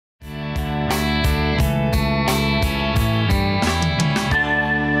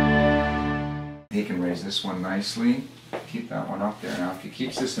mobilize this one nicely. Keep that one up there. Now if he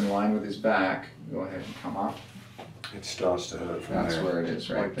keeps this in line with his back, go ahead and come up. It starts to hurt from That's there. where it is,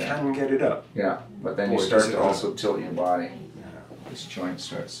 right there. I can get it up. Yeah, but then you Boy, start does it to also hurt. tilt your body. Yeah. This joint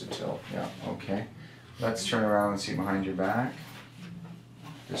starts to tilt. Yeah, okay. Let's turn around and see behind your back.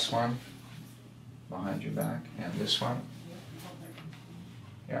 This one, behind your back, and this one.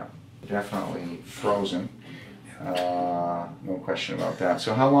 Yeah, definitely frozen. No question about that.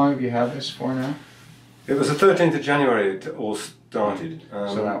 So how long have you had this for now? It was the 13th of January it all started.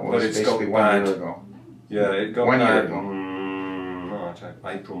 So that but was it's basically got 1 bad. year ago. Yeah, it got 1 year bad. ago.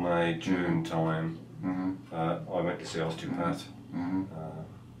 April, May, June time. I went to see osteopath. And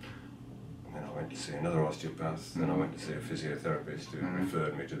then I went to see another osteopath. Then I went to see a physiotherapist who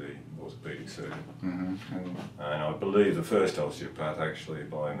referred me to the orthopaedic surgeon. And I believe the first osteopath actually,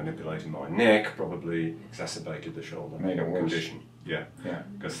 by manipulating my neck, probably exacerbated the shoulder Made it worse. condition. Yeah, Yeah.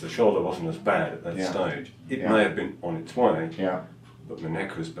 because the shoulder wasn't as bad at that Yeah. stage. It Yeah. may have been on its way, Yeah, but my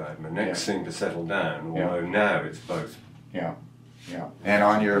neck was bad. My neck Yeah. seemed to settle down, Yeah. although now it's both. yeah, yeah. And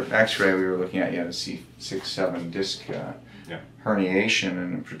on your x-ray we were looking at, you had a C6-7 disc herniation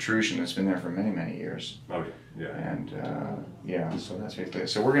and a protrusion that's been there for many, many years. Oh yeah, yeah. And yeah, so that's basically it.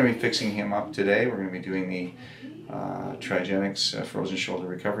 So we're going to be fixing him up today. We're going to be doing the Trigenics frozen shoulder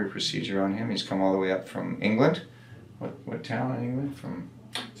recovery procedure on him. He's come all the way up from England. What town in England? From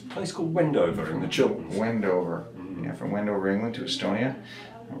It's a place called Wendover in the Chilterns. Wendover. Yeah, from Wendover, England to Estonia.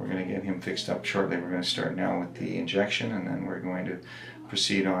 And we're going to get him fixed up shortly. We're going to start now with the injection, and then we're going to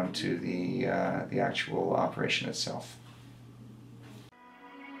proceed on to the actual operation itself.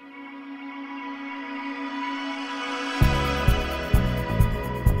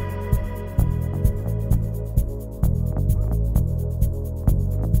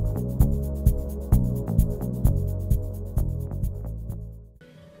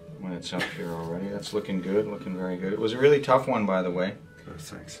 It's up here already. That's looking good, looking very good. It was a really tough one, by the way. Oh,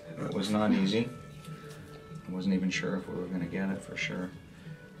 thanks. It was not easy. I wasn't even sure if we were going to get it for sure,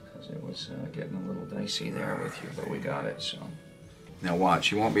 because it was getting a little dicey there with you, but we got it. So now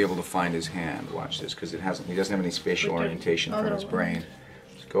watch. You won't be able to find his hand. Watch this, because it hasn't. He doesn't have any spatial orientation from his brain.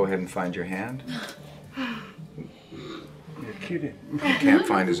 Just go ahead and find your hand. You're kidding. He can't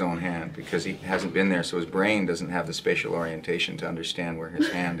find his own hand because he hasn't been there, so his brain doesn't have the spatial orientation to understand where his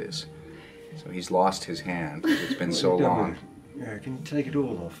hand is. So he's lost his hand because it's been so long. Yeah, can you take it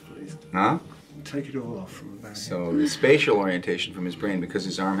all off, please? Huh? Take it all off from the back. So the spatial orientation from his brain, because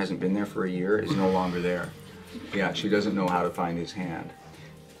his arm hasn't been there for a year, is no longer there. He actually doesn't know how to find his hand.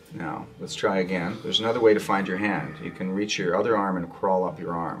 Now, let's try again. There's another way to find your hand. You can reach your other arm and crawl up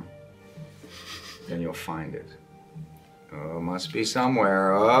your arm. Then you'll find it. Oh, must be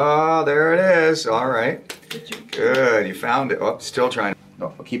somewhere. Oh, there it is. All right. Good. You found it. Oh, still trying. Oh,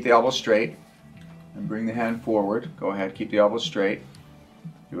 keep the elbow straight and bring the hand forward. Go ahead. Keep the elbow straight.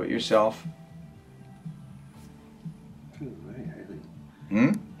 Do it yourself. Feels very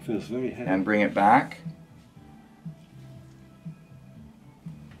heavy. Feels very heavy. And bring it back.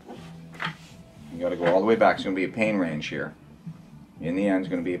 You got to go all the way back. It's going to be a pain range here. In the end, it's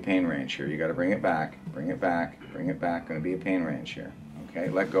going to be a pain range here. You got to bring it back, bring it back, bring it back. Going to be a pain range here. Okay,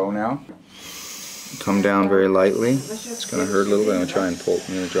 let go now. Come down very lightly. It's going to hurt a little bit. I'm going to try and pull.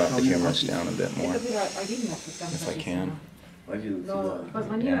 I'm going to drop the cameras down a bit more, if I can.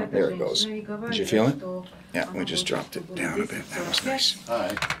 Yeah, there it goes. Did you feel it? Yeah, we just dropped it down a bit. That was nice.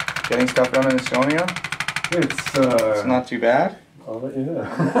 Hi. Getting stuff done in Estonia? It's not too bad. I'll let you know.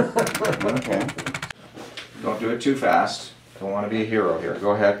 Okay. Don't do it too fast. Don't want to be a hero here.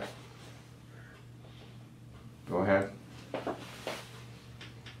 Go ahead. Go ahead.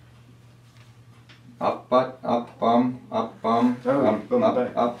 Up, butt, up, bum, up, bum, up,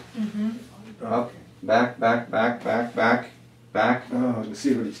 up, up, back, back, back, back, back, back. Oh, I can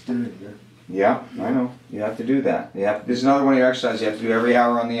see what it's doing there. Yeah, I know. You have to do that. This is another one of your exercises you have to do every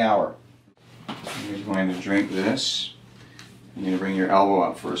hour on the hour. You're going to drink this. You're going to bring your elbow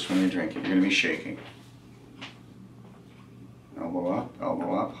up first when you drink it. You're going to be shaking.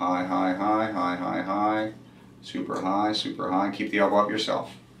 Elbow up, high, high, high, high, high, high, super high, super high. Keep the elbow up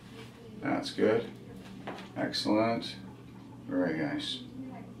yourself. That's good. Excellent. Very nice.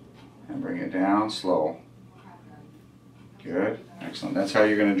 And bring it down slow. Good. Excellent. That's how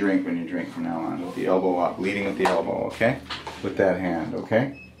you're going to drink when you drink from now on, with the elbow up, leading with the elbow, okay? With that hand,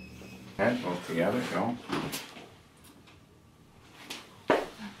 okay? Head, both together, go.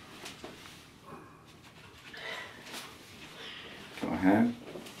 Go ahead.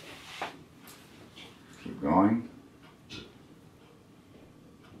 Keep going.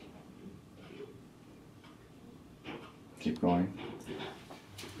 Keep going.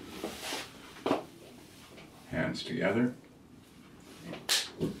 hands together.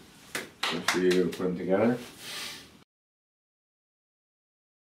 Good for you. Put them together.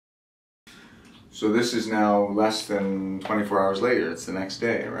 So this is now less than 24 hours later. It's the next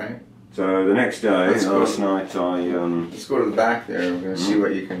day, right? So the next day, last night, Let's go to the back there. We're going to see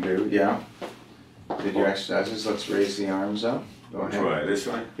what you can do. Yeah. Did your exercises? Let's raise the arms up. Go ahead. Try it this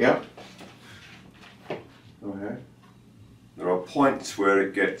way. Yep. Go ahead. There are points where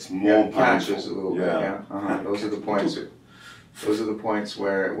it gets more painful. Catches a little bit. Yeah. Those are the points. Those are the points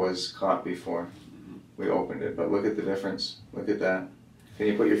where it was caught before we opened it. But look at the difference. Look at that. Can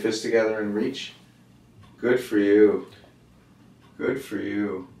you put your fists together and reach? Good for you. Good for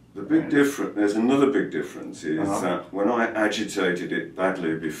you. The big difference, there's another big difference, is that when I agitated it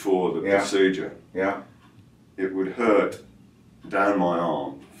badly before the procedure, it would hurt down my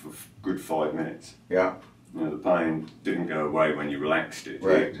arm for a good 5 minutes. Yeah. You know, the pain didn't go away when you relaxed it.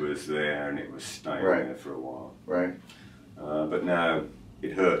 Right. It was there and it was staying there for a while. Right. But now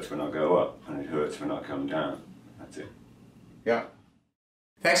it hurts when I go up and it hurts when I come down. That's it. Yeah.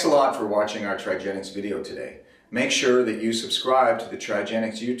 Thanks a lot for watching our Trigenics video today. Make sure that you subscribe to the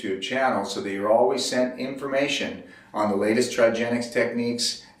Trigenics YouTube channel so that you're always sent information on the latest Trigenics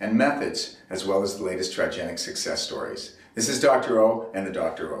techniques and methods, as well as the latest Trigenics success stories. This is Dr. O and the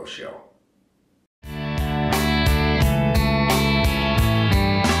Dr. O Show.